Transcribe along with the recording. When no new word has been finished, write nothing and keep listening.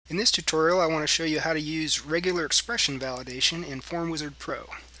In this tutorial, I want to show you how to use regular expression validation in FormWizard Pro.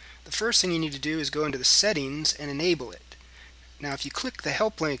 The first thing you need to do is go into the settings and enable it. Now if you click the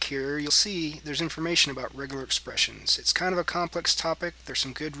help link here, you'll see there's information about regular expressions. It's kind of a complex topic. There's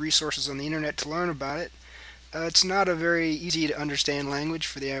some good resources on the internet to learn about it. It's not a very easy to understand language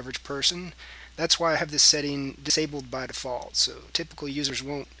for the average person. That's why I have this setting disabled by default. So typical users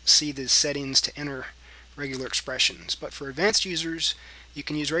won't see the settings to enter regular expressions. But for advanced users, you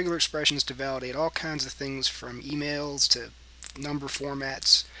can use regular expressions to validate all kinds of things from emails to number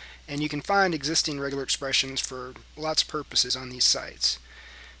formats, and you can find existing regular expressions for lots of purposes on these sites.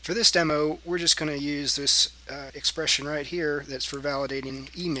 For this demo, we're just going to use this expression right here that's for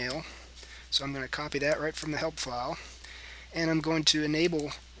validating email. So I'm going to copy that right from the help file, and I'm going to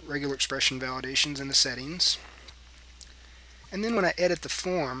enable regular expression validations in the settings. And then when I edit the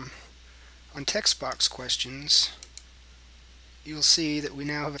form on text box questions, you'll see that we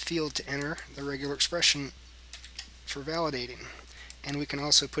now have a field to enter the regular expression for validating. And we can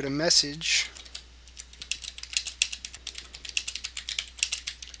also put a message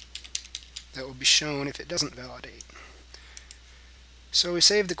that will be shown if it doesn't validate. So we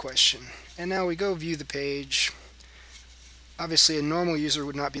save the question, and now we go view the page. Obviously a normal user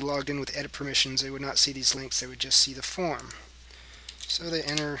would not be logged in with edit permissions. They would not see these links, they would just see the form. So they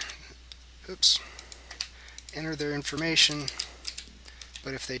enter their information,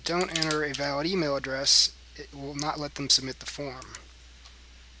 but if they don't enter a valid email address, it will not let them submit the form.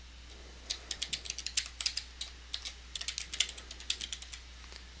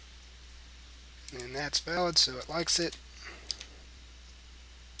 And that's valid, so it likes it.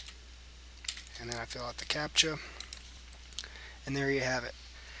 And then I fill out the CAPTCHA, and there you have it.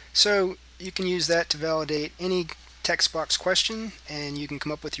 So you can use that to validate any text box question, and you can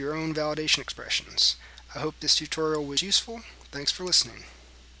come up with your own validation expressions. I hope this tutorial was useful. Thanks for listening.